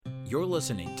You're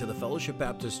listening to the Fellowship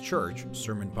Baptist Church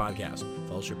Sermon Podcast.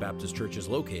 Fellowship Baptist Church is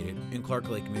located in Clark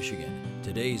Lake, Michigan.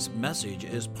 Today's message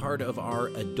is part of our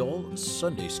Adult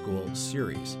Sunday School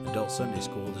series. Adult Sunday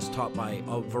School is taught by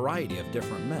a variety of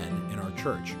different men in our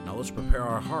church. Now let's prepare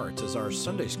our hearts as our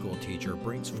Sunday School teacher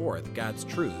brings forth God's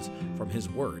truths from His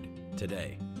Word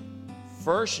today.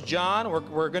 1 John,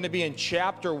 we're going to be in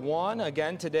chapter 1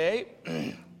 again today,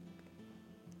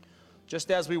 just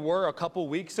as we were a couple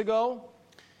weeks ago.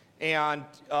 And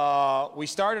we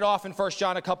started off in 1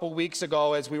 John a couple weeks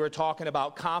ago as we were talking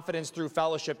about confidence through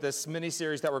fellowship. This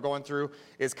mini-series that we're going through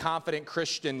is Confident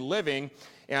Christian Living.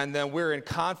 And then we're in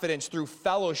confidence through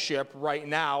fellowship right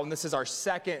now. And this is our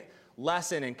second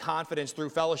lesson in confidence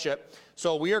through fellowship.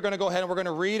 So we are going to go ahead and we're going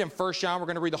to read in 1 John. We're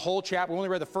going to read the whole chapter. We only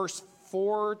read the first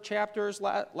 4 chapters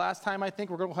last time, I think.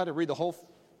 We're going to go ahead and read the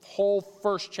whole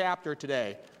first chapter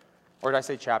today. Or did I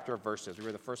say chapter or verses? We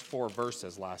read the first 4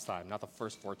 verses last time, not the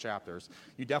first 4 chapters.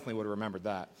 You definitely would have remembered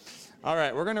that. All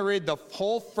right, we're going to read the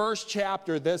whole first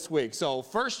chapter this week. So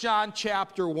 1 John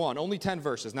chapter 1, only 10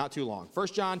 verses, not too long. 1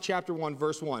 John chapter 1,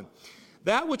 verse 1.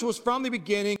 That which was from the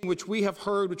beginning, which we have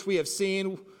heard, which we have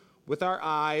seen with our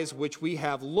eyes, which we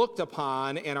have looked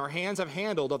upon, and our hands have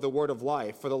handled of the word of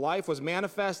life. For the life was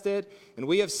manifested, and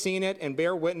we have seen it, and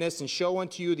bear witness, and show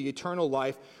unto you the eternal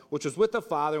life, which was with the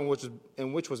Father,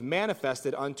 and which was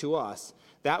manifested unto us.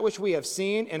 That which we have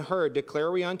seen and heard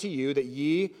declare we unto you, that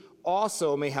ye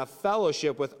also may have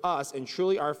fellowship with us, and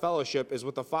truly our fellowship is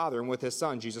with the Father and with his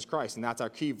Son, Jesus Christ. And that's our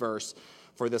key verse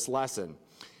for this lesson.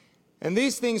 And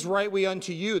these things write we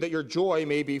unto you, that your joy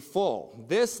may be full.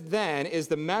 This then is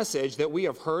the message that we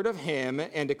have heard of him,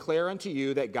 and declare unto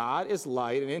you that God is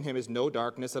light, and in him is no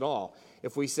darkness at all.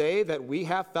 If we say that we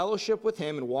have fellowship with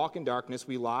him and walk in darkness,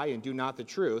 we lie and do not the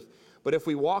truth. But if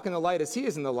we walk in the light as he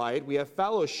is in the light, we have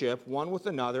fellowship one with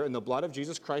another, and the blood of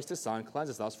Jesus Christ his Son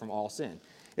cleanses us from all sin.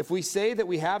 If we say that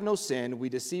we have no sin, we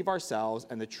deceive ourselves,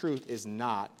 and the truth is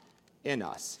not in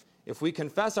us. If we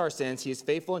confess our sins, he is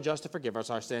faithful and just to forgive us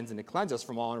our sins and to cleanse us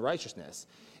from all unrighteousness.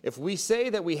 If we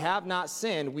say that we have not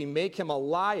sinned, we make him a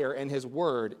liar, and his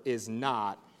word is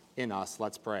not in us.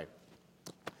 Let's pray.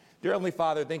 Dear Heavenly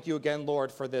Father, thank you again,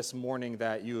 Lord, for this morning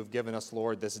that you have given us,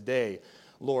 Lord, this day.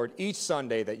 Lord, each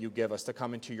Sunday that you give us to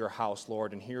come into your house,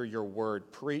 Lord, and hear your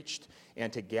word preached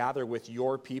and to gather with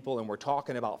your people. And we're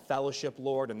talking about fellowship,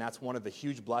 Lord, and that's one of the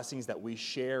huge blessings that we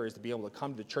share is to be able to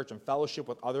come to church and fellowship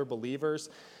with other believers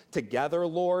together,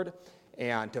 Lord,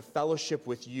 and to fellowship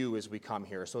with you as we come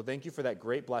here. So thank you for that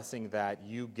great blessing that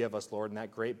you give us, Lord, and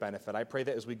that great benefit. I pray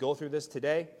that as we go through this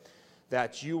today,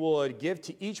 that you would give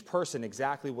to each person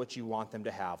exactly what you want them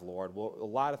to have, Lord. Well, a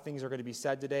lot of things are going to be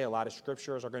said today. A lot of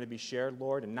scriptures are going to be shared,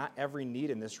 Lord, and not every need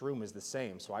in this room is the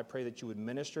same. So I pray that you would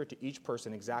minister to each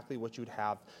person exactly what you'd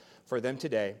have for them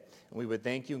today. And we would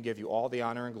thank you and give you all the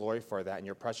honor and glory for that. In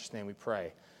your precious name we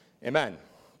pray. Amen.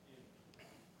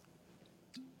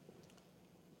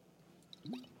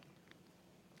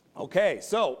 Okay,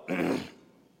 so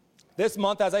this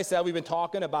month, as I said, we've been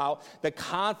talking about the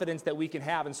confidence that we can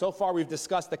have. And so far, we've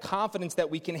discussed the confidence that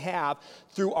we can have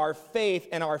through our faith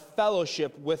and our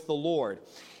fellowship with the Lord.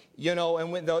 You know,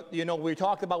 and we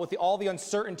talked about with all the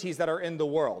uncertainties that are in the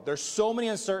world. There's so many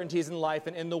uncertainties in life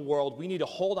and in the world. We need to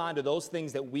hold on to those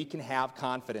things that we can have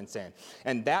confidence in.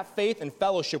 And that faith and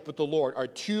fellowship with the Lord are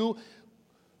 2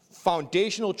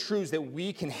 foundational truths that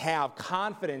we can have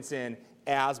confidence in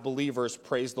as believers.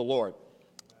 Praise the Lord.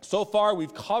 So far,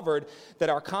 we've covered that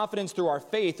our confidence through our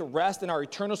faith rests in our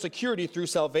eternal security through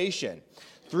salvation.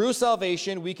 Through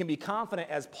salvation, we can be confident,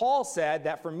 as Paul said,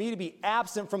 that for me to be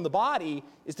absent from the body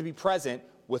is to be present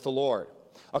with the Lord.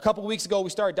 A couple weeks ago, we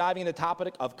started diving into the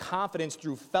topic of confidence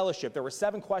through fellowship. There were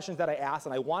 7 questions that I asked,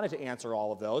 and I wanted to answer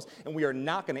all of those, and we are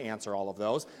not going to answer all of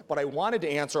those, but I wanted to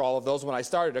answer all of those when I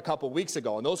started a couple weeks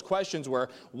ago. And those questions were,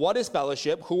 what is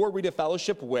fellowship? Who are we to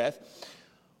fellowship with?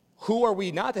 Who are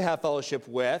we not to have fellowship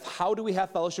with? How do we have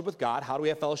fellowship with God? How do we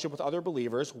have fellowship with other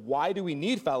believers? Why do we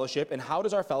need fellowship? And how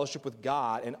does our fellowship with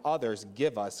God and others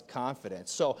give us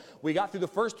confidence? So we got through the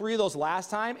first 3 of those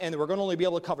last time, and we're going to only be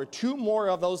able to cover 2 more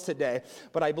of those today.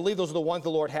 But I believe those are the ones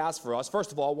the Lord has for us.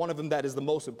 First of all, one of them that is the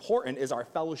most important is our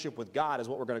fellowship with God is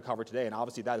what we're going to cover today. And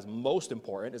obviously that is most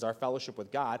important is our fellowship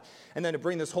with God. And then to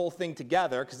bring this whole thing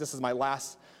together, because this is my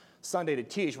last Sunday to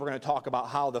teach, we're going to talk about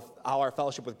how our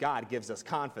fellowship with God gives us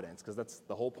confidence, because that's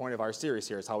the whole point of our series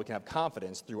here is how we can have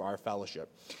confidence through our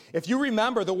fellowship. If you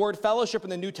remember, the word fellowship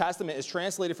in the New Testament is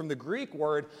translated from the Greek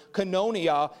word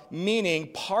koinonia,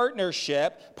 meaning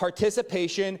partnership,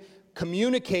 participation,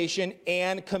 communication,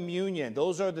 and communion.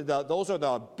 Those are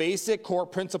the basic core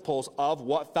principles of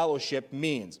what fellowship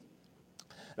means.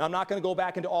 And I'm not going to go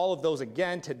back into all of those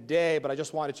again today, but I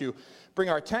just wanted to bring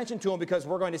our attention to them because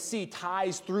we're going to see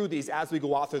ties through these as we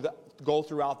go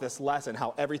throughout this lesson,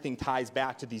 how everything ties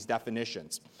back to these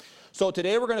definitions. So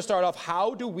today we're going to start off,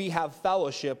 how do we have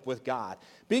fellowship with God?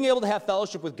 Being able to have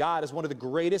fellowship with God is one of the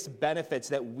greatest benefits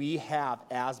that we have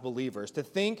as believers. To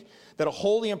think that a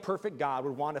holy and perfect God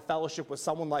would want to fellowship with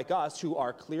someone like us who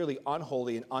are clearly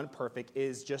unholy and unperfect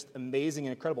is just amazing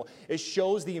and incredible. It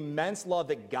shows the immense love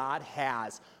that God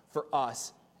has for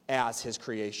us as his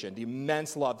creation, the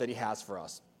immense love that he has for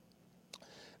us.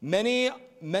 Many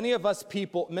of us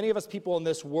people in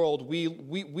this world,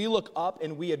 we look up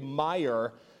and we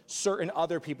admire certain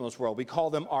other people in this world. We call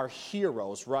them our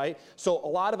heroes, right? So a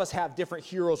lot of us have different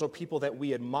heroes or people that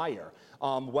we admire.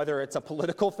 Whether it's a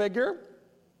political figure,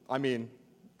 I mean,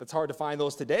 it's hard to find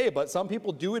those today, but some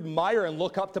people do admire and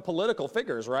look up to political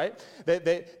figures, right?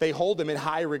 They hold them in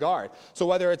high regard. So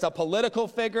whether it's a political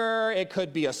figure, it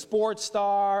could be a sports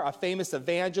star, a famous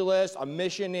evangelist, a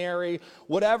missionary,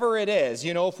 whatever it is.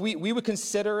 You know, if we would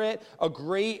consider it a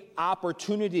great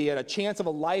opportunity and a chance of a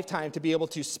lifetime to be able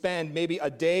to spend maybe a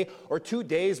day or 2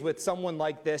 days with someone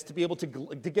like this, to be able to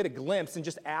get a glimpse and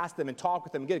just ask them and talk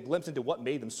with them and get a glimpse into what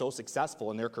made them so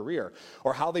successful in their career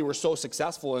or how they were so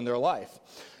successful in their life.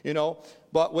 You know,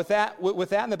 but with that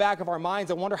in the back of our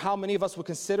minds, I wonder how many of us would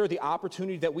consider the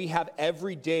opportunity that we have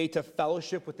every day to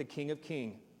fellowship with the King of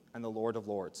Kings and the Lord of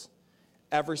Lords.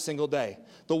 Every single day.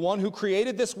 The one who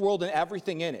created this world and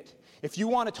everything in it. If you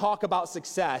want to talk about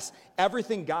success,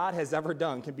 everything God has ever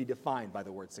done can be defined by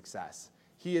the word success.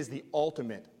 He is the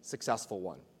ultimate successful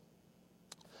one.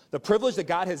 The privilege that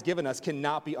God has given us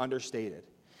cannot be understated.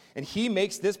 And he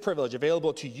makes this privilege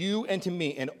available to you and to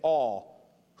me and all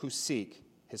who seek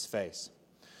his face.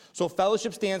 So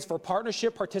fellowship stands for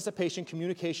partnership, participation,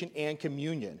 communication, and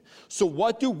communion. So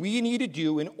what do we need to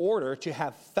do in order to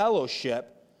have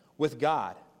fellowship with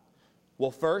God?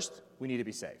 Well, first, we need to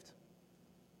be saved.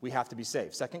 We have to be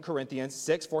saved. 2 Corinthians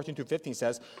 6:14-15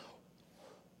 says,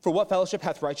 "For what fellowship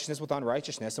hath righteousness with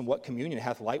unrighteousness, and what communion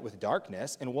hath light with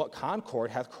darkness, and what concord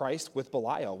hath Christ with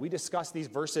Belial?" We discussed these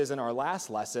verses in our last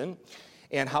lesson,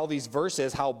 and how these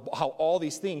verses, how all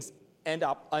these things end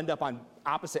up on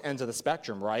opposite ends of the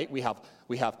spectrum, right? We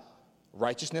have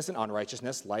righteousness and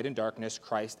unrighteousness, light and darkness,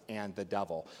 Christ and the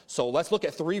devil. So let's look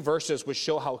at 3 verses which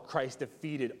show how Christ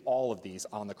defeated all of these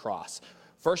on the cross.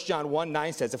 1 John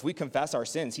 1:9 says, "If we confess our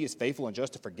sins, he is faithful and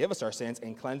just to forgive us our sins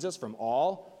and cleanse us from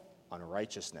all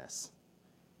unrighteousness."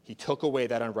 He took away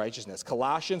that unrighteousness.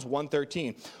 Colossians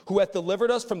 1:13, "Who hath delivered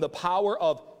us from the power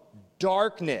of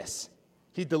darkness."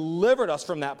 He delivered us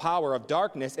from that power of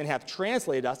darkness and hath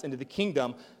translated us into the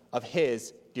kingdom of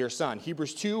his dear Son.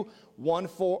 Hebrews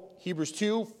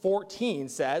 2:14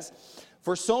 says,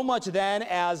 "For so much then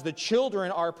as the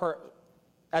children are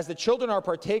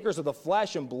partakers of the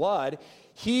flesh and blood,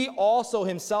 he also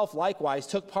himself likewise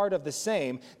took part of the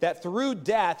same, that through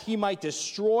death he might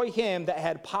destroy him that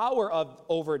had power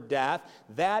over death,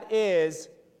 that is,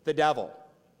 the devil."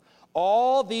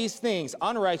 All these things,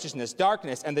 unrighteousness,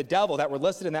 darkness, and the devil that were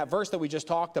listed in that verse that we just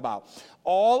talked about,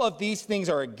 all of these things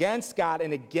are against God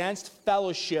and against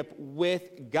fellowship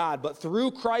with God. But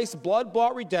through Christ's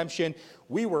blood-bought redemption,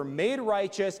 we were made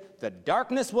righteous, the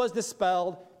darkness was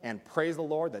dispelled, and praise the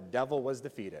Lord, the devil was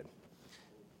defeated.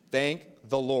 Thank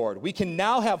the Lord. We can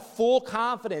now have full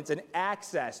confidence and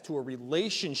access to a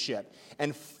relationship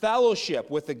and fellowship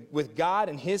with God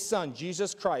and his Son,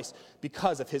 Jesus Christ,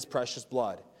 because of his precious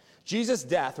blood. Jesus'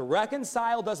 death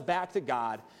reconciled us back to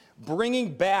God,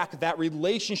 bringing back that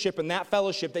relationship and that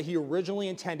fellowship that he originally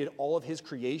intended all of his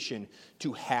creation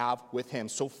to have with him.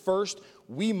 So first,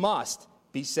 we must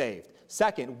be saved.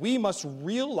 Second, we must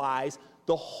realize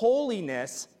the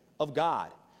holiness of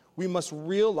God. We must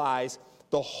realize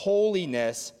the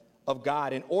holiness of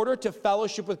God. In order to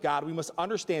fellowship with God, we must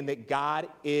understand that God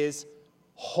is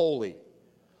holy.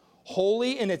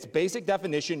 Holy in its basic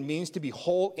definition means to be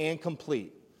whole and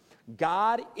complete.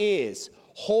 God is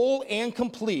whole and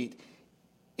complete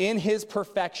in his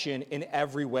perfection in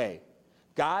every way.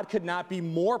 God could not be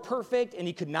more perfect, and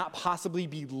he could not possibly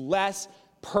be less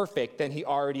perfect than he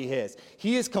already is.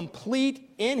 He is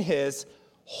complete in his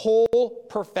whole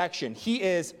perfection. He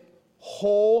is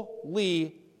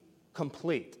wholly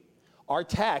complete. Our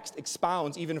text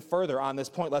expounds even further on this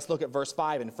point. Let's look at verse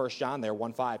 5 in 1 John there,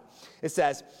 1:5. It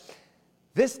says,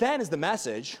 This then is the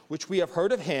message which we have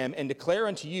heard of him and declare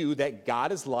unto you that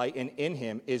God is light and in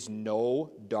him is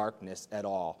no darkness at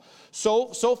all.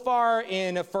 So far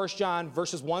in 1 John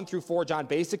verses 1 through 4, John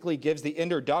basically gives the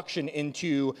introduction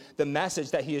into the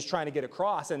message that he is trying to get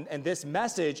across. And this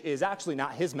message is actually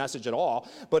not his message at all.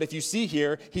 But if you see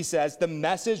here, he says, the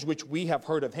message which we have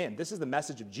heard of him. This is the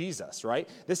message of Jesus, right?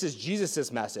 This is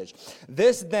Jesus' message.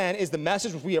 This then is the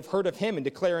message which we have heard of him and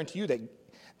declare unto you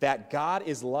that God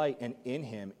is light and in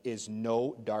him is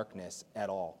no darkness at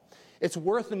all. It's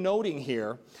worth noting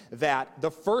here that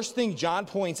the first thing John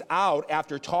points out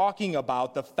after talking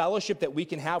about the fellowship that we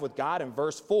can have with God in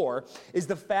verse 4 is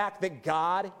the fact that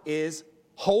God is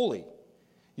holy.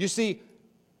 You see,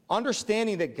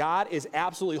 understanding that God is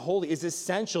absolutely holy is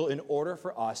essential in order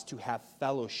for us to have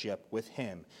fellowship with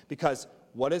him. Because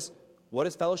what does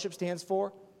fellowship stands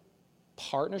for?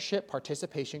 Partnership,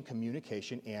 participation,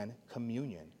 communication, and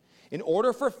communion. In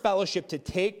order for fellowship to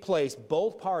take place,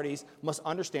 both parties must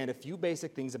understand a few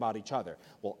basic things about each other.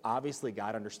 Well, obviously,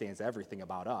 God understands everything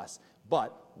about us,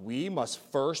 but we must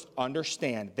first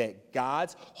understand that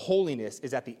God's holiness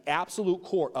is at the absolute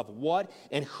core of what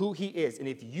and who he is. And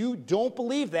if you don't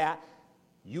believe that,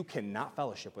 you cannot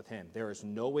fellowship with him. There is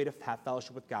no way to have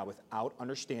fellowship with God without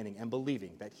understanding and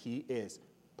believing that he is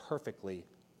perfectly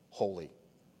holy.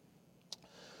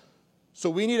 So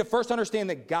we need to first understand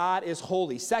that God is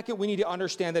holy. Second, we need to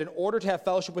understand that in order to have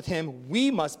fellowship with him,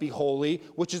 we must be holy,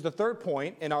 which is the third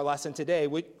point in our lesson today,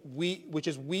 which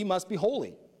is we must be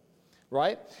holy,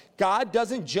 right? God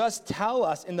doesn't just tell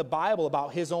us in the Bible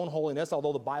about his own holiness,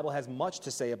 although the Bible has much to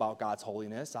say about God's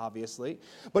holiness, obviously,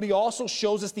 but he also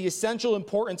shows us the essential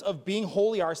importance of being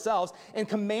holy ourselves and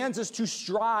commands us to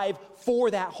strive for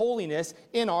that holiness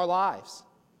in our lives.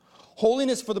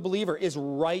 Holiness for the believer is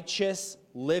righteous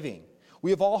living. We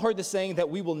have all heard the saying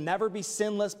that we will never be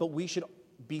sinless, but we should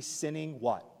be sinning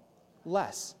what?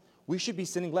 Less. We should be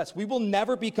sinning less. We will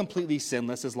never be completely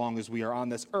sinless as long as we are on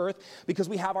this earth because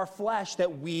we have our flesh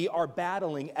that we are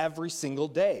battling every single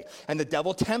day. And the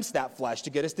devil tempts that flesh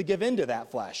to get us to give into that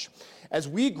flesh. As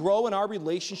we grow in our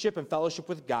relationship and fellowship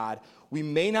with God, we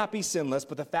may not be sinless,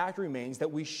 but the fact remains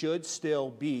that we should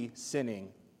still be sinning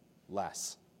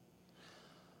less.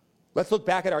 Let's look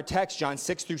back at our text, John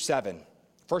 6 through 7.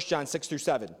 1 John 6 through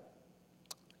 7.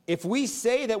 If we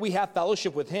say that we have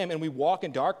fellowship with him and we walk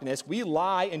in darkness, we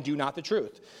lie and do not the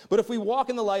truth. But if we walk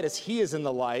in the light as he is in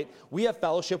the light, we have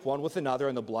fellowship one with another,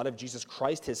 and the blood of Jesus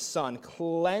Christ, his son,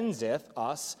 cleanseth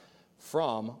us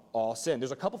from all sin.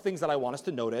 There's a couple things that I want us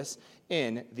to notice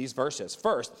in these verses.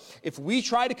 First, if we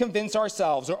try to convince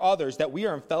ourselves or others that we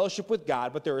are in fellowship with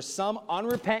God, but there is some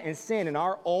unrepentant sin in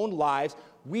our own lives,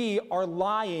 we are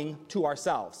lying to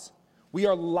ourselves. We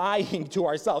are lying to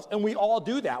ourselves, and we all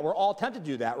do that. We're all tempted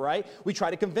to do that, right? We try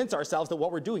to convince ourselves that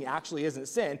what we're doing actually isn't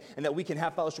sin and that we can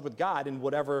have fellowship with God in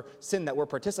whatever sin that we're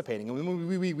participating in. And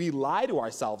we lie to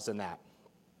ourselves in that.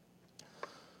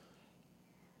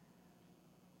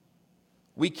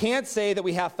 We can't say that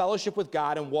we have fellowship with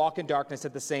God and walk in darkness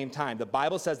at the same time. The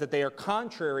Bible says that they are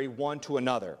contrary one to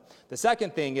another. The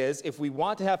second thing is, if we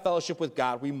want to have fellowship with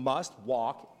God, we must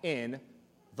walk in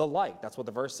the light. That's what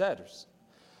the verse says.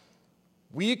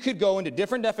 We could go into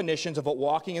different definitions of what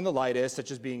walking in the light is,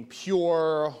 such as being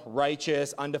pure,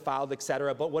 righteous, undefiled,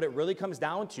 etc. But what it really comes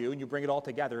down to, and you bring it all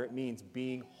together, it means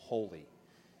being holy.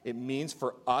 It means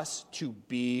for us to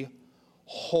be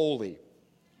holy,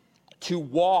 to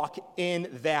walk in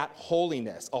that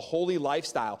holiness, a holy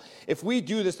lifestyle. If we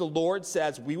do this, the Lord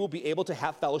says we will be able to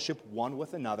have fellowship one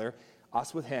with another,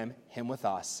 us with him with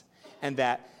us. And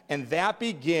that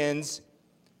begins.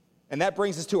 And that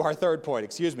brings us to our third point,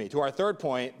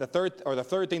 the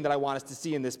third thing that I want us to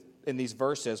see in these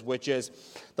verses, which is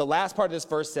the last part of this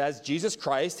verse says, Jesus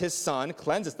Christ, his son,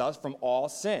 cleanseth us from all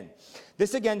sin.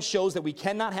 This again shows that we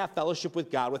cannot have fellowship with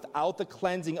God without the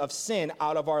cleansing of sin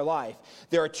out of our life.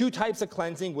 There are two types of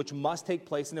cleansing which must take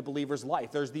place in a believer's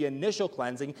life. There's the initial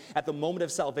cleansing at the moment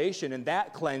of salvation, and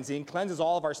that cleansing cleanses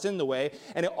all of our sin away,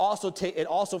 and it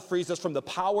also frees us from the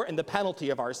power and the penalty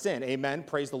of our sin. Amen.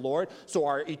 Praise the Lord. So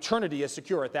our eternity is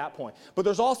secure at that point. But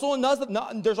there's also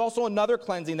another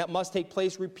cleansing that must take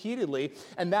place repeatedly,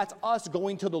 and that's us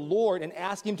going to the Lord and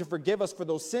asking him to forgive us for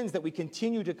those sins that we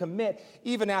continue to commit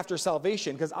even after salvation.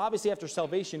 Because obviously after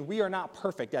salvation, we are not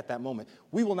perfect at that moment.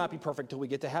 We will not be perfect till we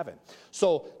get to heaven.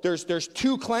 So there's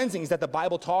two cleansings that the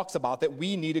Bible talks about that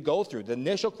we need to go through. The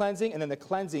initial cleansing and then the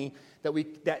cleansing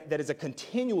that is a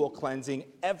continual cleansing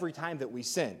every time that we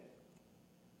sin.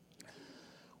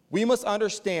 We must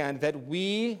understand that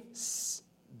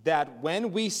that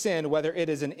when we sin, whether it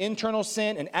is an internal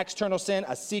sin, an external sin,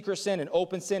 a secret sin, an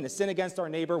open sin, a sin against our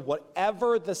neighbor,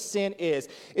 whatever the sin is,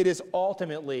 it is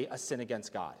ultimately a sin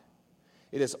against God.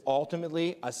 It is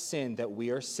ultimately a sin that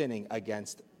we are sinning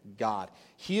against God.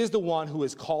 He is the one who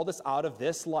has called us out of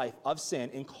this life of sin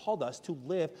and called us to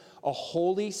live a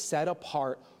holy, set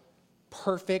apart,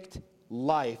 perfect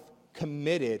life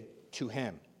committed to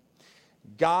him.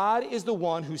 God is the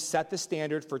one who set the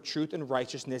standard for truth and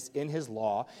righteousness in his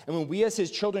law. And when we as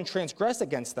his children transgress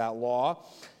against that law,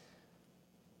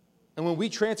 and when we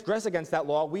transgress against that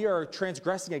law, we are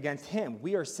transgressing against him.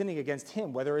 We are sinning against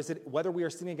him. Whether we are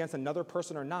sinning against another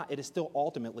person or not, it is still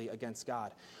ultimately against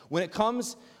God. When it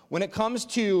comes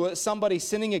to somebody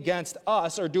sinning against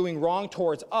us or doing wrong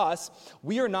towards us,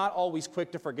 we are not always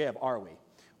quick to forgive, are we?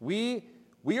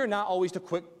 We are not always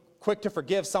quick to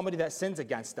forgive somebody that sins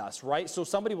against us, right? So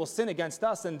somebody will sin against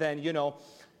us, and then,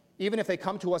 even if they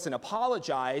come to us and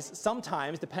apologize,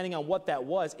 sometimes, depending on what that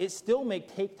was, it still may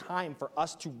take time for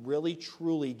us to really,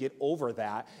 truly get over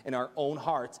that in our own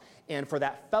hearts and for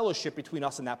that fellowship between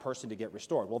us and that person to get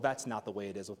restored. Well, that's not the way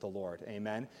it is with the Lord.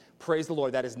 Amen? Praise the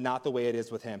Lord. That is not the way it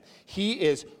is with him. He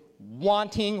is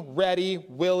wanting, ready,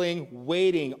 willing,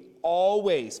 waiting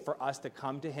always for us to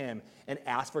come to him and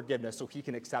ask forgiveness so he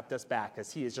can accept us back,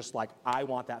 because he is just like, I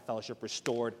want that fellowship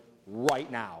restored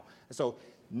right now. And so,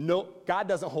 no, God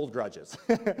doesn't hold grudges.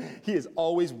 He is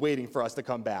always waiting for us to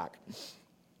come back.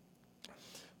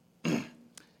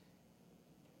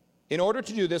 In order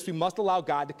to do this, we must allow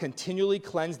God to continually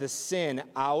cleanse the sin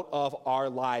out of our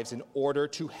lives in order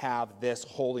to have this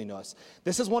holiness.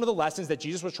 This is one of the lessons that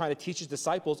Jesus was trying to teach his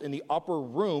disciples in the upper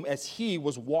room as he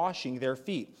was washing their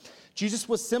feet. Jesus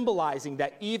was symbolizing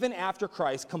that even after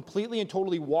Christ completely and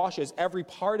totally washes every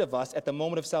part of us at the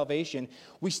moment of salvation,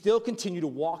 we still continue to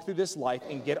walk through this life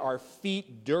and get our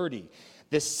feet dirty.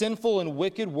 This sinful and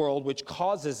wicked world which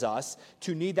causes us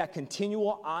to need that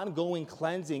continual ongoing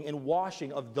cleansing and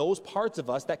washing of those parts of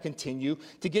us that continue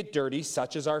to get dirty,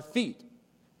 such as our feet.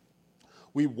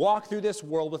 We walk through this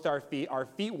world with our feet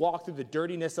walk through the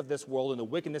dirtiness of this world and the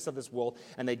wickedness of this world,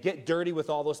 and they get dirty with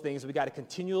all those things. We got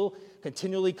to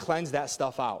continually cleanse that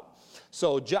stuff out.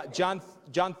 So John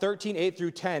 13, 8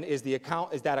 through 10 is the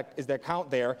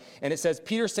account there, and it says,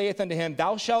 Peter saith unto him,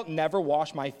 Thou shalt never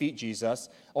wash my feet, Jesus.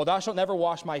 Oh, thou shalt never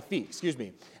wash my feet, excuse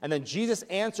me. And then Jesus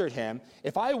answered him,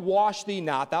 If I wash thee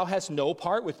not, thou hast no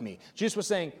part with me. Jesus was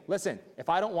saying, listen, if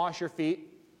I don't wash your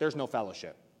feet, there's no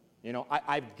fellowship.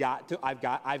 I've got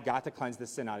to cleanse this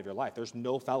sin out of your life. There's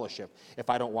no fellowship if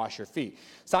I don't wash your feet.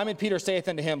 Simon Peter saith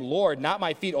unto him, Lord, not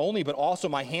my feet only, but also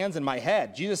my hands and my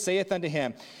head. Jesus saith unto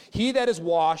him, He that is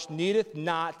washed needeth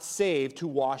not save to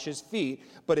wash his feet,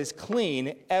 but is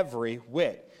clean every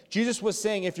whit. Jesus was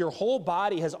saying, if your whole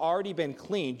body has already been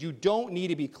cleaned, you don't need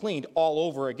to be cleaned all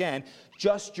over again,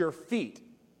 just your feet.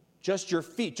 Just your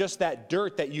feet, just that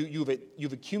dirt that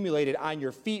you've accumulated on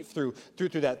your feet through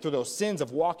those sins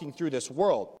of walking through this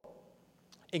world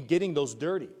and getting those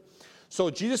dirty.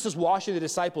 So Jesus is washing the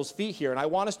disciples' feet here, and I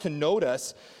want us to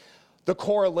notice the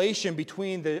correlation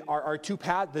between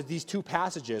these two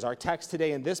passages, our text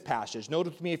today and this passage. Note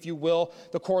with me, if you will,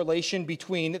 the correlation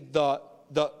between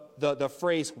the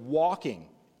phrase walking.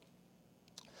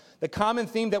 The common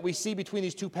theme that we see between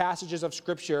these two passages of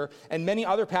Scripture and many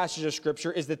other passages of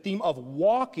Scripture is the theme of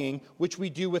walking, which we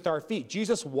do with our feet.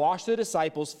 Jesus washed the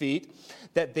disciples' feet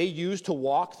that they used to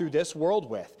walk through this world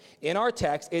with. In our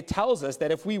text, it tells us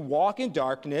that if we walk in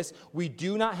darkness, we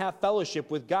do not have fellowship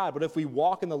with God. But if we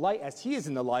walk in the light as he is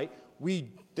in the light,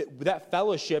 we have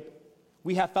fellowship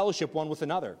one with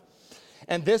another.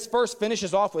 And this verse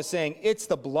finishes off with saying, it's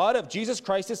the blood of Jesus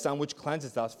Christ, his Son, which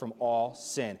cleanses us from all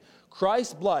sin.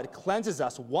 Christ's blood cleanses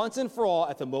us once and for all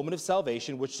at the moment of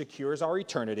salvation, which secures our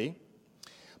eternity.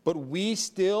 But we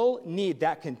still need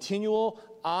that continual,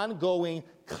 ongoing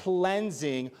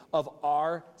cleansing of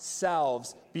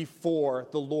ourselves before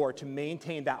the Lord to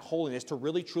maintain that holiness, to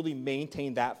really, truly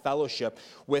maintain that fellowship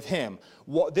with him.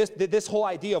 This whole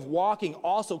idea of walking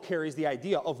also carries the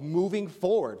idea of moving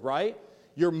forward, right?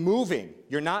 You're moving.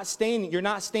 You're not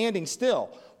standing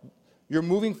still. You're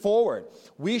moving forward.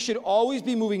 We should always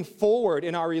be moving forward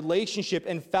in our relationship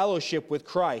and fellowship with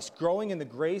Christ, growing in the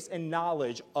grace and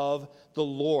knowledge of the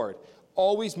Lord.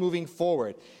 Always moving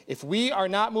forward. If we are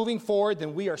not moving forward,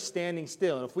 then we are standing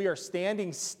still. And if we are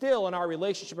standing still in our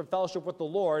relationship and fellowship with the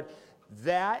Lord,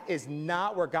 that is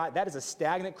a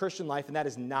stagnant Christian life, and that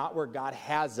is not where God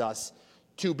has us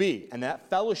to be. And that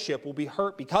fellowship will be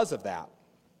hurt because of that.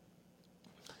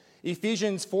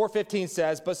 Ephesians 4:15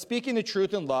 says, "But speaking the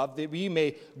truth in love, that we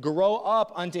may grow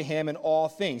up unto him in all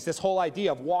things." This whole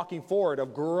idea of walking forward,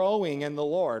 of growing in the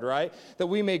Lord, right? That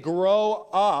we may grow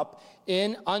up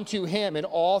in unto him in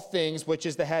all things, which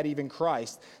is the head, even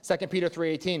Christ. 2 Peter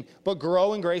 3:18, "But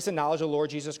grow in grace and knowledge of the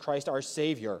Lord Jesus Christ, our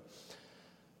Savior.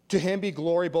 To him be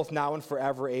glory both now and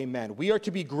forever. Amen." We are to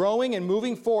be growing and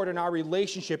moving forward in our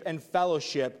relationship and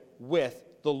fellowship with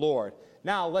the Lord.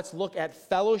 Now, let's look at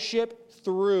fellowship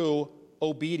through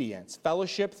obedience.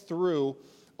 Fellowship through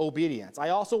obedience. I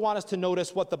also want us to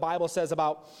notice what the Bible says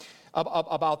about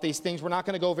these things. We're not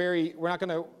going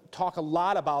to talk a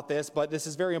lot about this, but this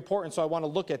is very important, so I want to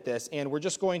look at this. And we're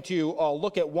just going to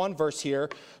look at one verse here.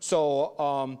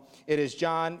 So it is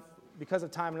John, because of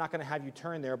time, I'm not going to have you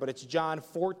turn there, but it's John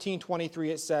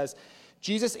 14:23. It says,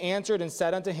 "Jesus answered and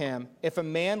said unto him, If a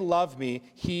man love me,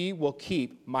 he will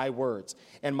keep my words.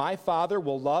 And my Father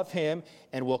will love him,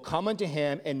 and will come unto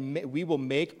him, and we will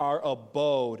make our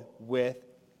abode with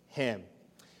him."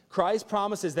 Christ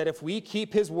promises that if we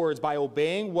keep his words by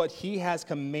obeying what he has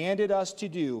commanded us to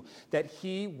do, that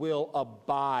he will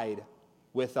abide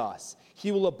with us.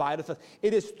 He will abide with us.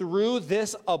 It is through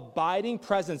this abiding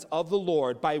presence of the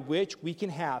Lord by which we can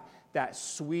have that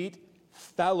sweet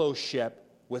fellowship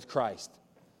with Christ.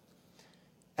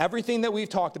 Everything that we've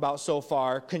talked about so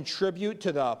far contribute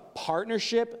to the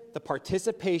partnership, the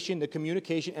participation, the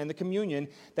communication, and the communion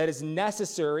that is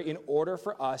necessary in order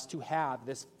for us to have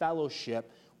this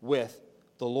fellowship with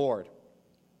the Lord.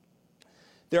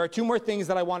 There are two more things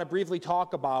that I want to briefly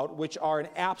talk about, which are an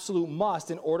absolute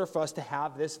must in order for us to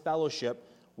have this fellowship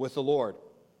with the Lord.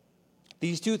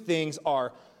 These two things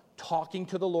are talking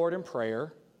to the Lord in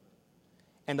prayer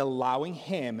and allowing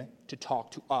him to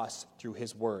talk to us through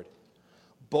his word.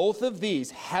 Both of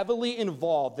these heavily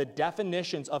involve the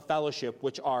definitions of fellowship,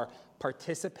 which are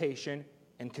participation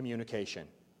and communication.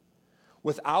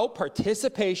 Without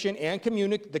participation and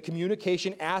the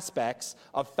communication aspects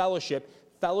of fellowship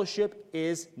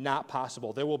is not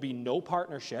possible. There will be no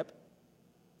partnership,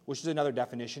 which is another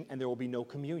definition, and there will be no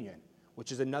communion,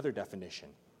 which is another definition.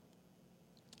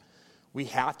 We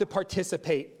have to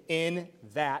participate in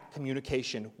that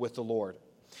communication with the Lord.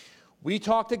 We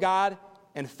talk to God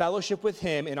and fellowship with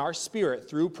him in our spirit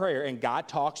through prayer, and God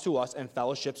talks to us and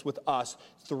fellowships with us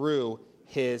through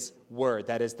his word.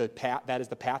 That is the path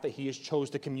that he has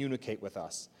chosen to communicate with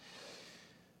us.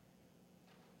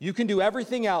 You can do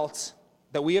everything else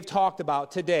that we have talked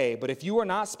about today, but if you are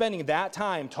not spending that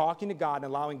time talking to God and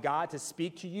allowing God to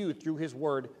speak to you through his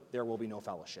word, there will be no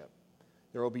fellowship.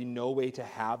 There will be no way to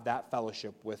have that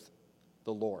fellowship with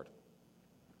the Lord.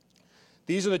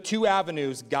 These are the two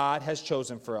avenues God has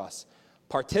chosen for us.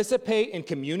 Participate in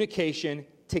communication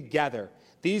together.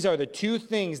 These are the two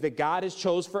things that God has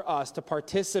chosen for us to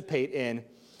participate in,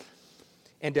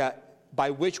 and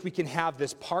by which we can have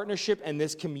this partnership and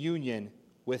this communion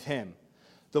with him.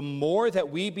 The more that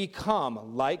we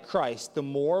become like Christ, the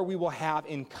more we will have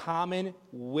in common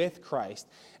with Christ.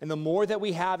 And the more that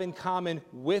we have in common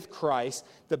with Christ,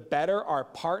 the better our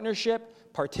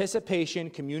partnership, participation,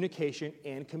 communication,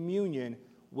 and communion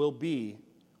will be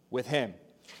with him.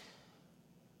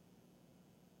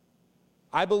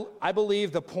 I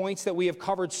believe the points that we have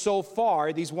covered so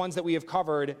far, these ones that we have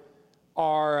covered,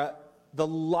 are the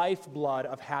lifeblood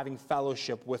of having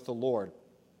fellowship with the Lord.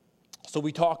 So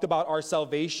we talked about our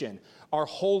salvation, our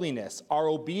holiness, our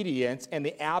obedience, and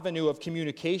the avenue of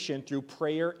communication through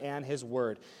prayer and his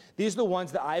word. These are the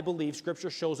ones that I believe Scripture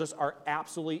shows us are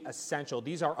absolutely essential.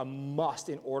 These are a must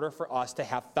in order for us to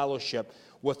have fellowship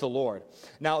with the Lord.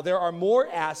 Now, there are more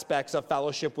aspects of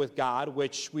fellowship with God,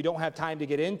 which we don't have time to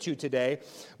get into today,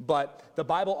 but the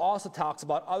Bible also talks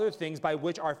about other things by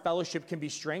which our fellowship can be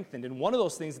strengthened. And one of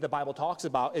those things that the Bible talks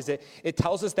about is that it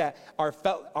tells us that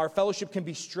our fellowship can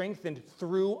be strengthened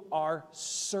through our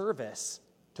service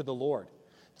to the Lord,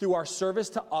 through our service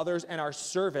to others and our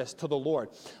service to the Lord.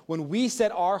 When we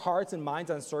set our hearts and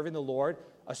minds on serving the Lord,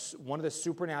 one of the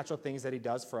supernatural things that he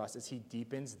does for us is he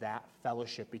deepens that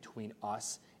fellowship between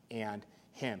us and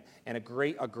him. And a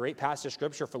great passage of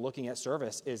Scripture for looking at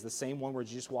service is the same one where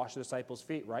Jesus washed the disciples'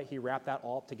 feet, right? He wrapped that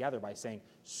all up together by saying,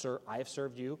 "Sir, I have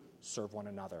served you, serve one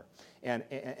another." And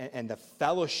the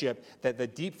fellowship, the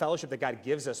deep fellowship that God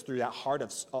gives us through that heart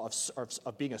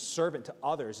of being a servant to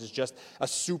others is just a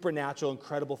supernatural,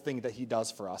 incredible thing that he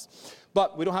does for us.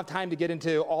 But we don't have time to get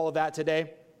into all of that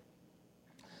today.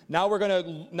 Now we're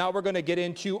going to get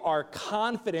into our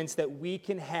confidence that we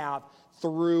can have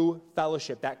through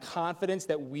fellowship. That confidence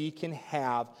that we can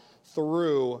have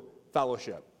through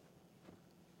fellowship.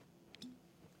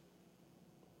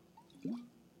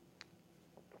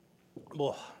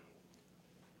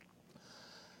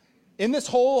 In this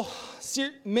whole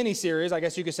mini-series, I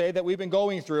guess you could say, that we've been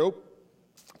going through,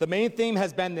 the main theme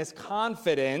has been this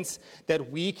confidence that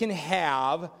we can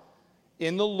have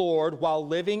in the Lord while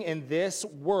living in this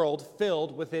world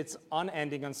filled with its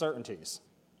unending uncertainties.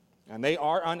 And they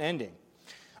are unending.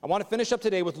 I want to finish up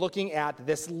today with looking at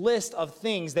this list of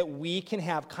things that we can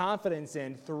have confidence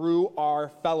in through our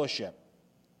fellowship.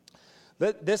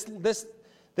 This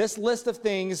list of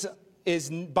things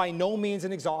is by no means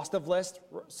an exhaustive list.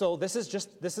 So this is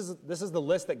the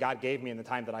list that God gave me in the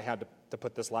time that I had to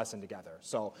put this lesson together.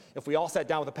 So if we all sat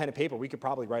down with a pen and paper, we could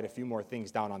probably write a few more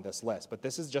things down on this list. But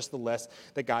this is just the list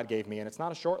that God gave me, and it's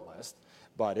not a short list,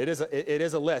 but it is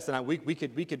a list, and we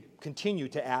could continue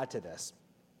to add to this.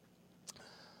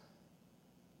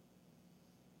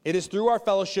 It is through our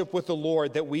fellowship with the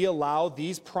Lord that we allow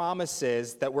these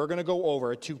promises that we're going to go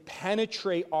over to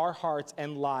penetrate our hearts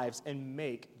and lives and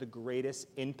make the greatest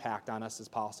impact on us as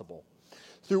possible.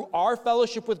 Through our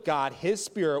fellowship with God, His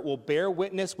Spirit will bear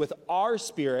witness with our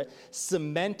spirit,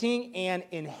 cementing and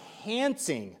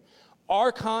enhancing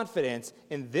our confidence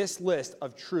in this list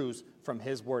of truths from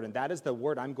His Word. And that is the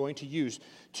word I'm going to use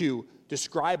to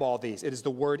describe all these. It is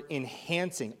the word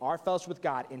enhancing. Our fellowship with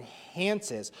God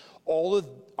enhances all of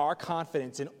our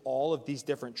confidence in all of these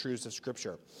different truths of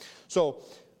Scripture. So,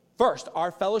 first,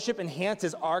 our fellowship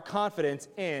enhances our confidence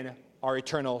in our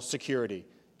eternal security.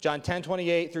 John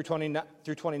 10:28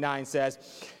 through 29 says,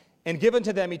 "And given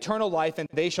to them eternal life, and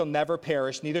they shall never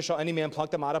perish, neither shall any man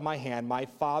pluck them out of my hand. My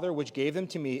Father, which gave them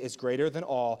to me, is greater than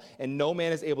all, and no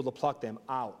man is able to pluck them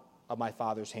out of my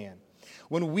Father's hand."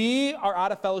 When we are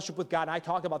out of fellowship with God, and I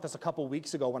talked about this a couple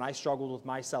weeks ago when I struggled with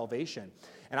my salvation,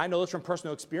 and I know this from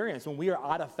personal experience, when we are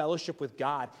out of fellowship with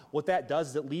God, what that does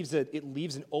is it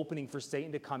leaves an opening for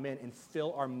Satan to come in and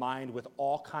fill our mind with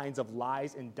all kinds of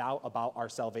lies and doubt about our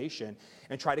salvation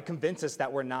and try to convince us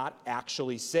that we're not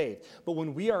actually saved. But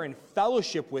when we are in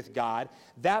fellowship with God,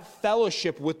 that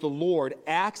fellowship with the Lord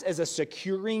acts as a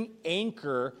securing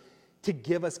anchor to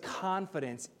give us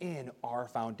confidence in our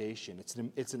foundation.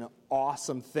 It's an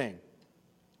awesome thing.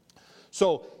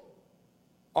 So,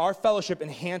 our fellowship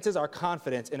enhances our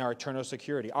confidence in our eternal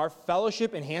security. Our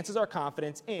fellowship enhances our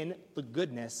confidence in the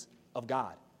goodness of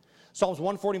God. Psalms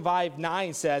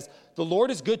 145:9 says, "The Lord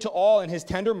is good to all, and His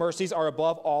tender mercies are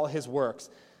above all His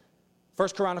works."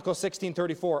 1 Chronicles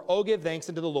 16:34, "O give thanks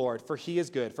unto the Lord, for He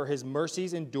is good, for His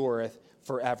mercies endureth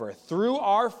forever." Through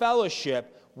our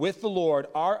fellowship with the Lord,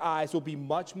 our eyes will be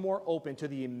much more open to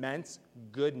the immense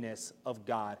goodness of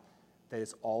God that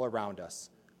is all around us.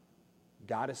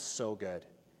 God is so good.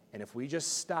 And if we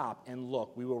just stop and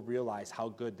look, we will realize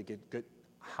how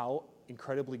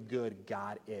incredibly good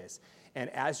God is. And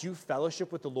as you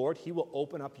fellowship with the Lord, He will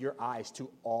open up your eyes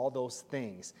to all those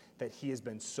things that He has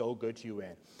been so good to you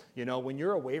in. You know, when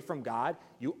you're away from God,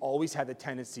 you always have the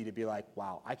tendency to be like,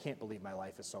 wow, I can't believe my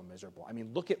life is so miserable. I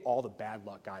mean, look at all the bad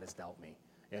luck God has dealt me.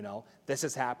 You know, this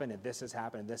has happened, and this has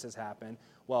happened, and this has happened.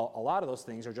 Well, a lot of those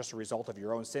things are just a result of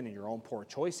your own sin and your own poor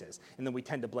choices. And then we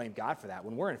tend to blame God for that.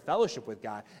 When we're in fellowship with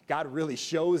God, God really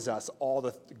shows us all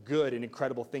the good and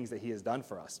incredible things that He has done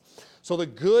for us. So the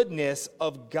goodness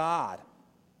of God,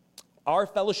 our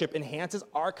fellowship enhances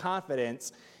our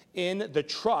confidence in the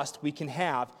trust we can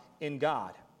have in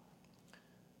God.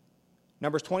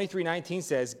 Numbers 23:19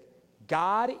 says,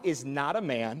 "God is not a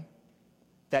man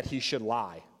that He should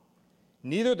lie,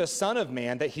 neither the Son of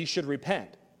Man that He should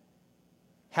repent.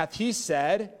 Hath He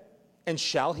said, and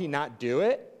shall He not do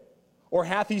it? Or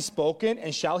hath He spoken,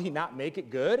 and shall He not make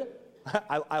it good?"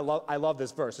 I love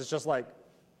this verse. It's just like,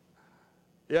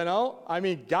 you know, I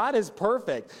mean, God is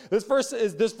perfect. This verse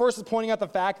is pointing out the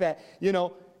fact that, you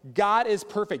know, God is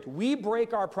perfect. We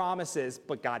break our promises,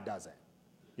 but God doesn't.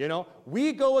 You know,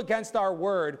 we go against our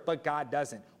word, but God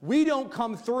doesn't. We don't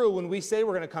come through when we say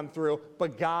we're going to come through,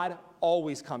 but God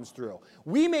always comes through.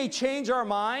 We may change our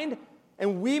mind,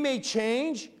 and we may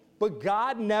change, but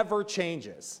God never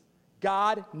changes.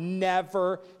 God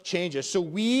never changes. So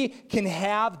we can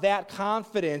have that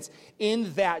confidence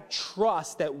in that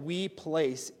trust that we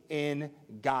place in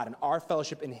God, and our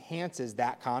fellowship enhances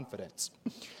that confidence.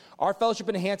 Our fellowship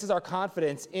enhances our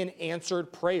confidence in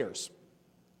answered prayers.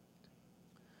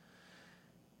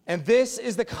 And this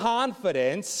is the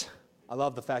confidence, I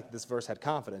love the fact that this verse had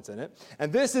confidence in it,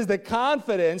 and this is the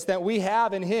confidence that we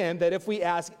have in Him, that if we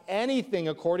ask anything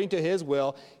according to His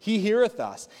will, He heareth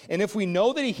us. And if we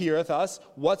know that He heareth us,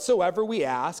 whatsoever we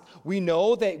ask, we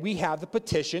know that we have the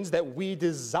petitions that we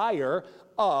desire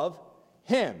of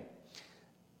Him.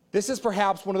 This is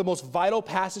perhaps one of the most vital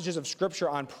passages of Scripture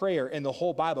on prayer in the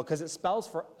whole Bible, because it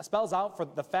spells out for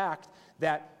the fact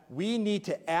that we need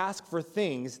to ask for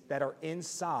things that are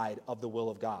inside of the will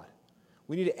of God.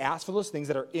 We need to ask for those things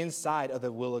that are inside of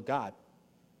the will of God.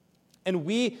 And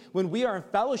when we are in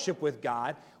fellowship with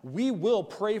God, we will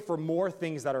pray for more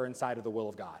things that are inside of the will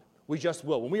of God. We just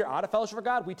will. When we are out of fellowship with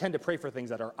God, we tend to pray for things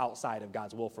that are outside of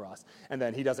God's will for us. And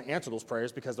then he doesn't answer those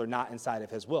prayers because they're not inside of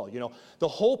his will. You know, the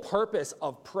whole purpose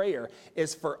of prayer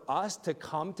is for us to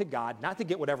come to God, not to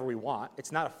get whatever we want.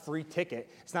 It's not a free ticket.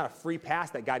 It's not a free pass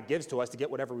that God gives to us to get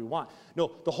whatever we want.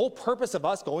 No, the whole purpose of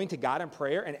us going to God in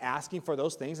prayer and asking for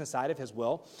those things inside of his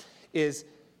will is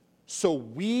so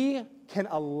we can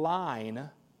align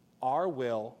our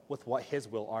will with what his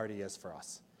will already is for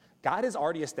us. God has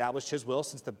already established his will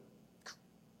since the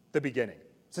beginning.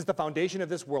 Since the foundation of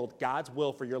this world, God's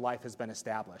will for your life has been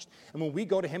established. And when we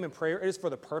go to him in prayer, it is for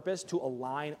the purpose to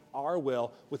align our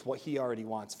will with what he already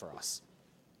wants for us.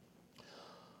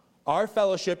 Our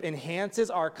fellowship enhances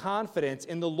our confidence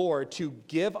in the Lord to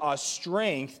give us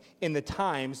strength in the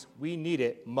times we need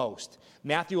it most.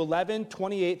 Matthew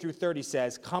 11:28-30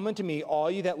 says, "Come unto me,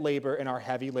 all you that labor and are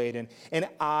heavy laden, and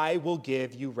I will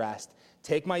give you rest.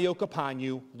 Take my yoke upon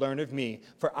you, learn of me,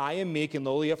 for I am meek and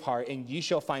lowly of heart, and ye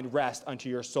shall find rest unto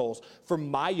your souls. For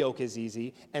my yoke is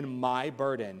easy, and my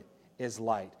burden is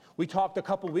light." We talked a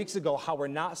couple weeks ago how we're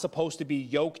not supposed to be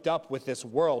yoked up with this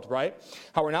world, right?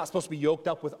 How we're not supposed to be yoked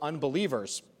up with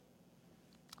unbelievers.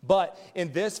 But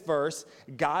in this verse,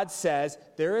 God says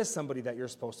there is somebody that you're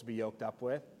supposed to be yoked up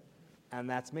with, and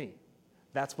that's me.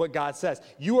 That's what God says.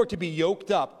 You are to be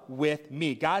yoked up with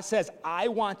me. God says, I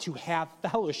want to have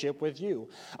fellowship with you.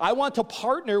 I want to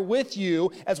partner with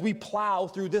you as we plow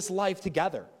through this life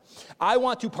together. I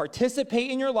want to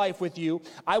participate in your life with you.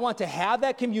 I want to have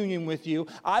that communion with you.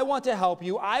 I want to help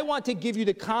you. I want to give you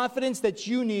the confidence that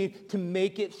you need to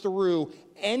make it through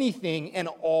anything and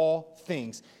all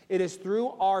things. It is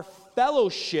through our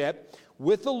fellowship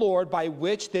with the Lord by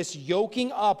which this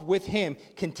yoking up with him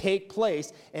can take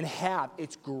place and have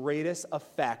its greatest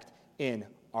effect in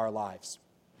our lives.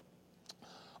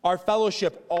 Our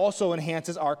fellowship also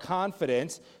enhances our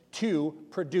confidence to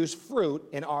produce fruit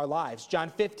in our lives. John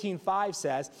 15:5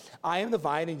 says, "I am the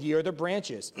vine and ye are the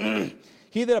branches.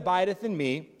 He that abideth in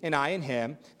me and I in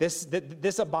him,"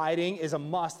 this abiding is a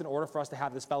must in order for us to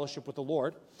have this fellowship with the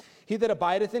Lord. "He that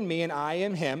abideth in me and I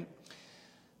in him,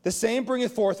 the same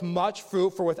bringeth forth much fruit,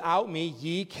 for without me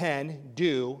ye can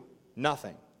do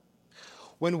nothing."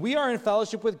 When we are in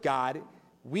fellowship with God,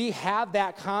 we have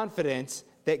that confidence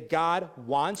that God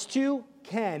wants to,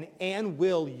 can, and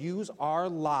will use our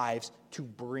lives to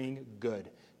bring good,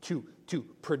 to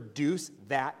produce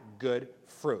that good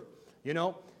fruit. You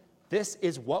know, this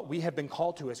is what we have been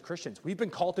called to as Christians. We've been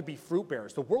called to be fruit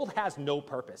bearers. The world has no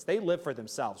purpose. They live for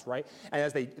themselves, right? And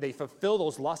as they fulfill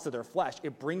those lusts of their flesh,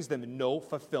 it brings them no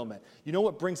fulfillment. You know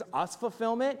what brings us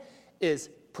fulfillment is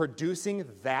producing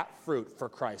that fruit for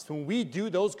Christ. When we do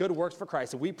those good works for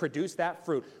Christ and we produce that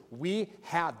fruit, we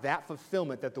have that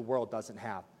fulfillment that the world doesn't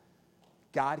have.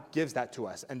 God gives that to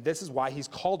us, and this is why he's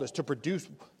called us to produce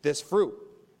this fruit.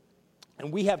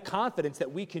 And we have confidence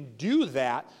that we can do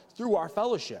that through our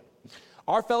fellowship.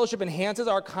 Our fellowship enhances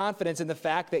our confidence in the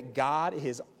fact that God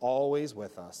is always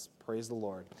with us. Praise the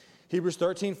Lord. Hebrews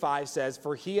 13:5 says,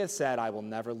 "For he has said, I will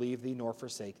never leave thee nor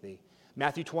forsake thee."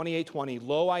 Matthew 28:20,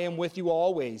 "Lo, I am with you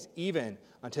always, even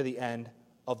unto the end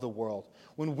of the world."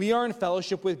 When we are in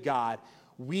fellowship with God,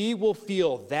 we will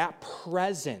feel that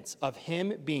presence of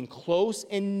him being close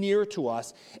and near to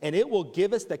us, and it will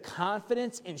give us the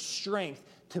confidence and strength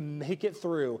to make it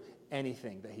through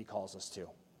anything that he calls us to.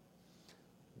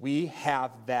 We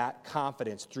have that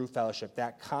confidence through fellowship,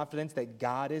 that confidence that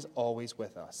God is always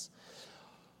with us.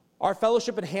 Our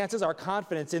fellowship enhances our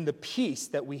confidence in the peace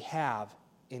that we have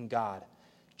in God.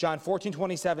 John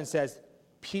 14:27 says,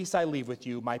 "Peace I leave with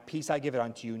you, my peace I give it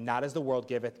unto you, not as the world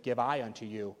giveth, give I unto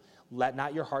you. Let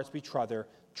not your hearts be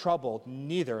troubled,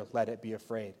 neither let it be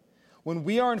afraid." When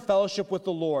we are in fellowship with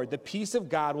the Lord, the peace of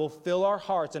God will fill our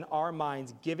hearts and our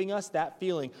minds, giving us that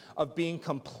feeling of being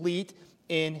complete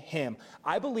in him.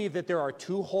 I believe that there are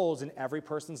two holes in every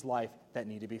person's life that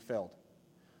need to be filled.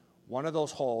 One of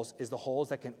those holes is the holes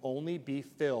that can only be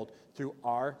filled through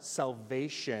our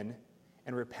salvation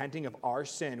and repenting of our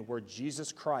sin, where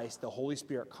Jesus Christ, the Holy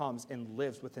Spirit, comes and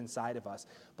lives within inside of us.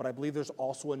 But I believe there's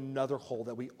also another hole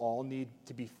that we all need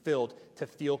to be filled to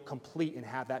feel complete and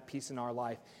have that peace in our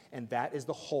life, and that is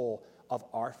the hole of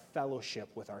our fellowship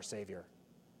with our Savior.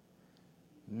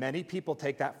 Many people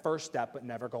take that first step but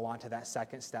never go on to that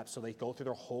second step, so they go through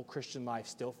their whole Christian life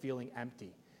still feeling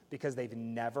empty because they've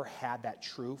never had that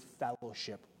true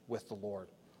fellowship with the Lord.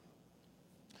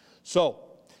 So,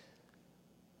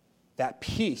 that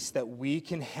peace that we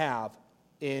can have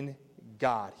in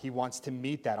God, he wants to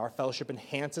meet that. Our fellowship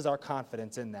enhances our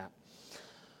confidence in that.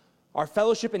 Our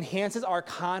fellowship enhances our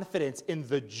confidence in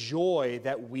the joy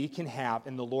that we can have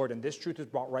in the Lord. And this truth is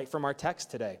brought right from our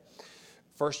text today.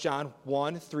 1 John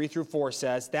 1, 3 through 4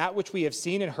 says, "That which we have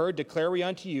seen and heard declare we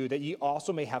unto you, that ye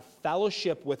also may have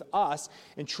fellowship with us.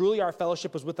 And truly our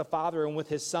fellowship is with the Father and with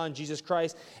his Son, Jesus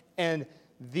Christ. And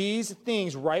these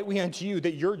things write we unto you,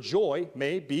 that your joy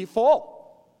may be full."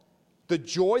 The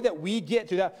joy that we get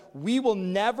through that, we will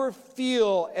never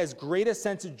feel as great a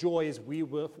sense of joy as we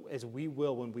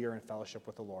will when we are in fellowship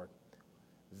with the Lord.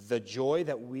 The joy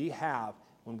that we have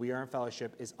when we are in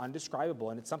fellowship is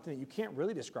undescribable, and it's something that you can't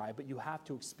really describe, but you have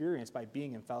to experience by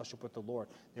being in fellowship with the Lord.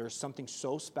 There is something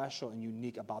so special and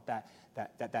unique about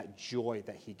that joy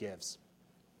that he gives.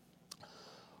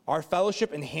 Our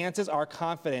fellowship enhances our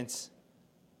confidence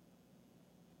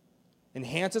in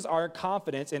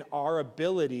our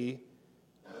ability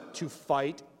to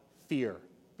fight fear.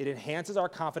 It enhances our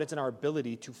confidence in our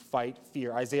ability to fight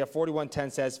fear. Isaiah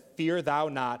 41:10 says, "Fear thou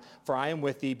not, for I am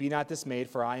with thee. Be not dismayed,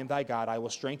 for I am thy God. I will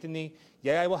strengthen thee.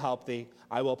 Yea, I will help thee.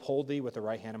 I will uphold thee with the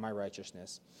right hand of my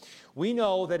righteousness." We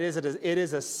know that it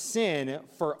is a sin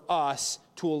for us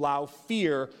to allow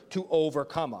fear to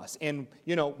overcome us. And,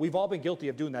 we've all been guilty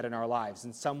of doing that in our lives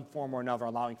in some form or another,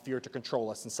 allowing fear to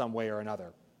control us in some way or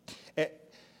another.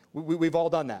 We've all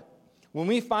done that. When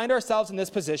we find ourselves in this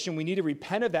position, we need to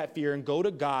repent of that fear and go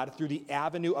to God through the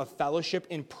avenue of fellowship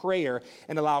in prayer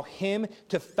and allow him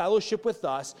to fellowship with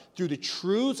us through the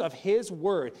truths of his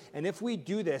word. And if we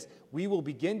do this, we will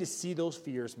begin to see those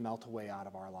fears melt away out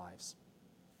of our lives.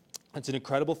 It's an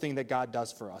incredible thing that God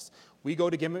does for us. We go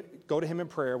to him in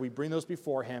prayer, we bring those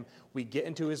before him, we get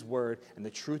into his word, and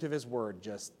the truth of his word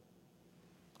just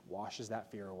washes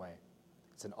that fear away.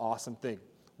 It's an awesome thing.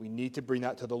 We need to bring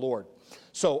that to the Lord.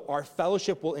 So our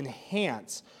fellowship will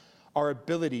enhance our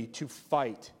ability to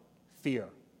fight fear.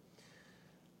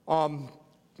 I'm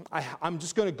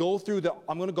just going to go through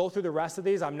the rest of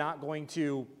these. I'm not going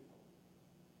to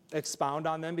expound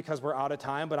on them because we're out of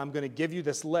time, but I'm going to give you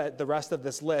the rest of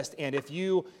this list. And if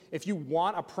you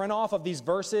want a print off of these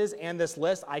verses and this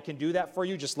list, I can do that for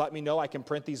you. Just let me know. I can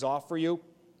print these off for you.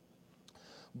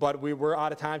 But we're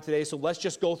out of time today, so let's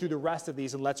just go through the rest of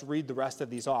these and let's read the rest of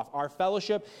these off. Our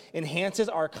fellowship enhances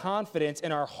our confidence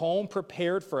in our home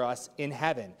prepared for us in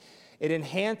heaven. It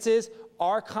enhances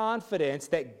our confidence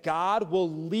that God will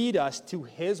lead us to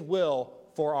his will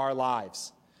for our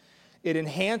lives. It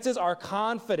enhances our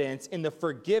confidence in the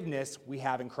forgiveness we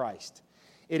have in Christ.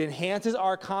 It enhances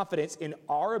our confidence in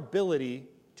our ability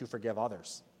to forgive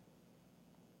others.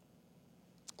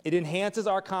 It enhances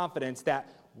our confidence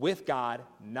that with God,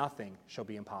 nothing shall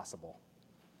be impossible.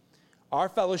 Our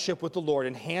fellowship with the Lord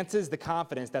enhances the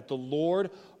confidence that the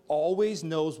Lord always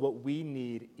knows what we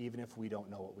need, even if we don't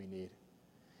know what we need.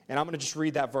 And I'm going to just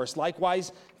read that verse.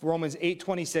 Likewise, Romans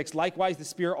 8:26, "Likewise the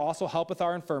Spirit also helpeth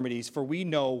our infirmities, for we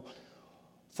know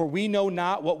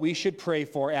not what we should pray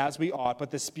for as we ought,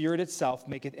 but the Spirit itself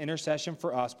maketh intercession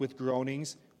for us with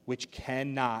groanings which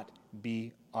cannot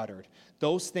be uttered."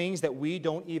 Those things that we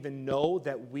don't even know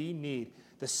that we need,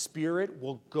 the Spirit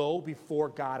will go before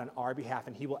God on our behalf,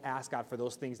 and he will ask God for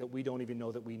those things that we don't even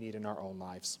know that we need in our own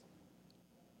lives.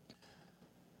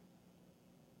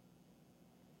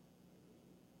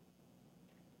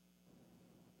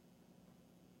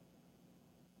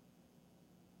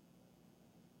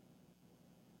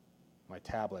 My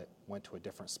tablet went to a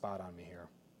different spot on me here.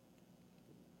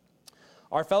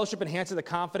 Our fellowship enhances the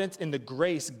confidence in the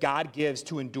grace God gives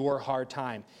to endure hard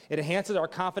time. It enhances our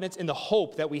confidence in the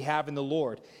hope that we have in the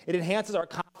Lord. It enhances our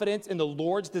confidence in the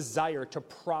Lord's desire to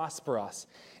prosper us.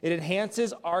 It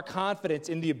enhances our confidence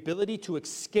in the ability to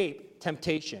escape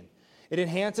temptation. It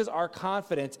enhances our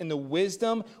confidence in the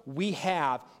wisdom we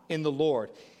have in the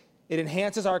Lord. It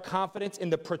enhances our confidence in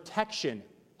the protection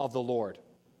of the Lord.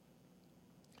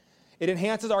 It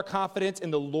enhances our confidence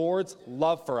in the Lord's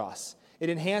love for us. It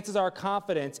enhances our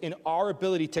confidence in our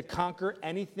ability to conquer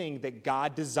anything that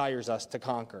God desires us to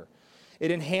conquer. It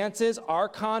enhances our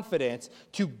confidence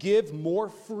to give more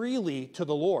freely to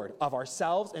the Lord of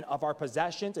ourselves and of our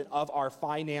possessions and of our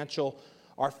financial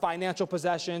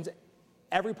possessions,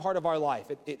 every part of our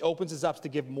life. It opens us up to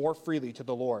give more freely to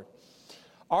the Lord.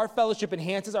 Our fellowship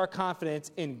enhances our confidence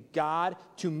in God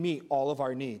to meet all of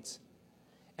our needs.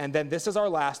 And then this is our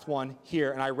last one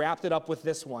here, and I wrapped it up with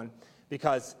this one,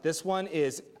 because this one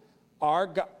is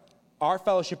our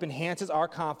fellowship enhances our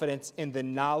confidence in the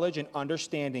knowledge and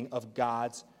understanding of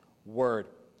God's word.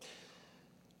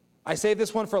 I saved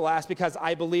this one for last because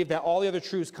I believe that all the other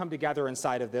truths come together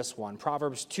inside of this one.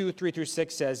 Proverbs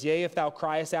 2:3-6 says, Yea, if thou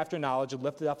criest after knowledge and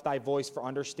lift up thy voice for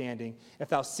understanding, if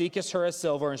thou seekest her as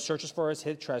silver and searchest for as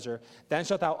hid treasure, then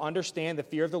shalt thou understand the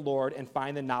fear of the Lord and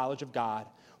find the knowledge of God.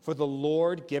 For the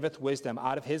Lord giveth wisdom.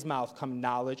 Out of his mouth come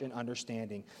knowledge and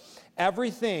understanding.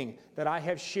 Everything that I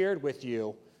have shared with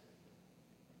you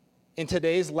in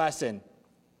today's lesson,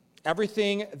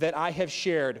 everything that I have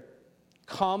shared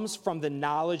comes from the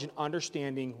knowledge and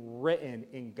understanding written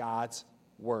in God's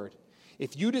word.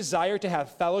 If you desire to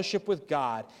have fellowship with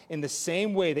God in the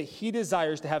same way that he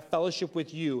desires to have fellowship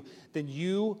with you, then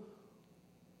you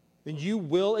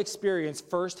will experience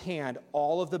firsthand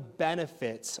all of the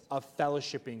benefits of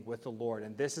fellowshipping with the Lord.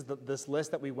 And this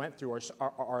list that we went through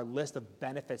are a list of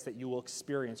benefits that you will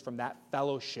experience from that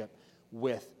fellowship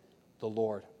with the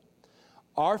Lord.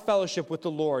 Our fellowship with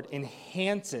the Lord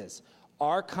enhances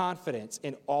our confidence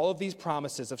in all of these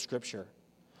promises of Scripture.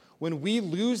 When we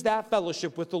lose that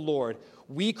fellowship with the Lord,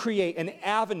 we create an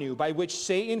avenue by which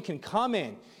Satan can come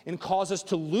in and cause us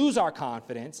to lose our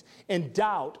confidence and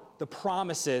doubt the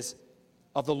promises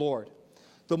of the Lord.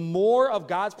 The more of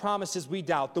God's promises we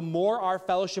doubt, the more our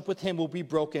fellowship with him will be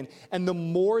broken, and the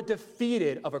more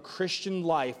defeated of a Christian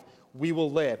life we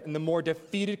will live, and the more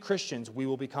defeated Christians we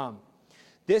will become.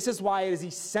 This is why it is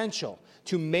essential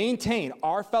to maintain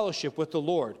our fellowship with the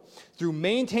Lord. Through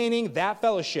maintaining that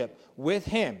fellowship with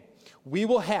him, we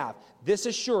will have this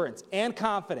assurance and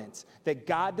confidence that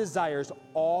God desires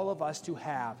all of us to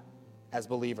have as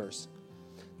believers.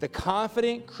 The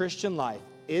confident Christian life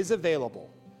is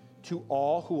available to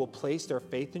all who will place their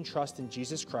faith and trust in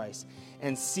Jesus Christ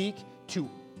and seek to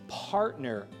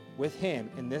partner with him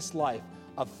in this life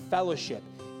of fellowship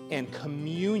and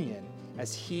communion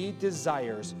as he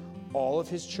desires all of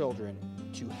his children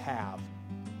to have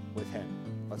with him.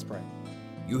 Let's pray.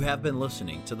 You have been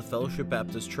listening to the Fellowship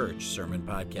Baptist Church Sermon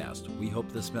Podcast. We hope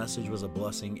this message was a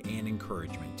blessing and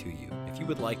encouragement to you. If you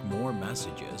would like more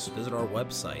messages, visit our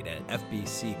website at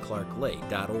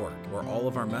fbcclarklake.org, where all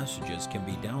of our messages can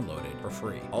be downloaded for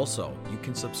free. Also, you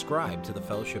can subscribe to the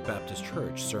Fellowship Baptist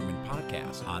Church Sermon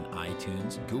Podcast on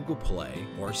iTunes, Google Play,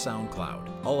 or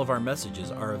SoundCloud. All of our messages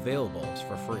are available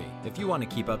for free. If you want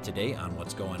to keep up to date on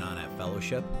what's going on at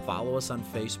Fellowship, follow us on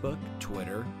Facebook,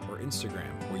 Twitter, or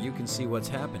Instagram, where you can see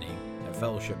what's happening at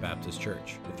Fellowship Baptist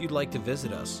Church. If you'd like to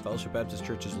visit us, Fellowship Baptist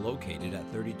Church is located at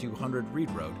 3200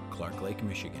 Reed Road, Clark Lake,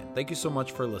 Michigan. Thank you so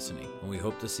much for listening, and we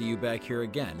hope to see you back here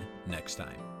again next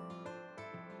time.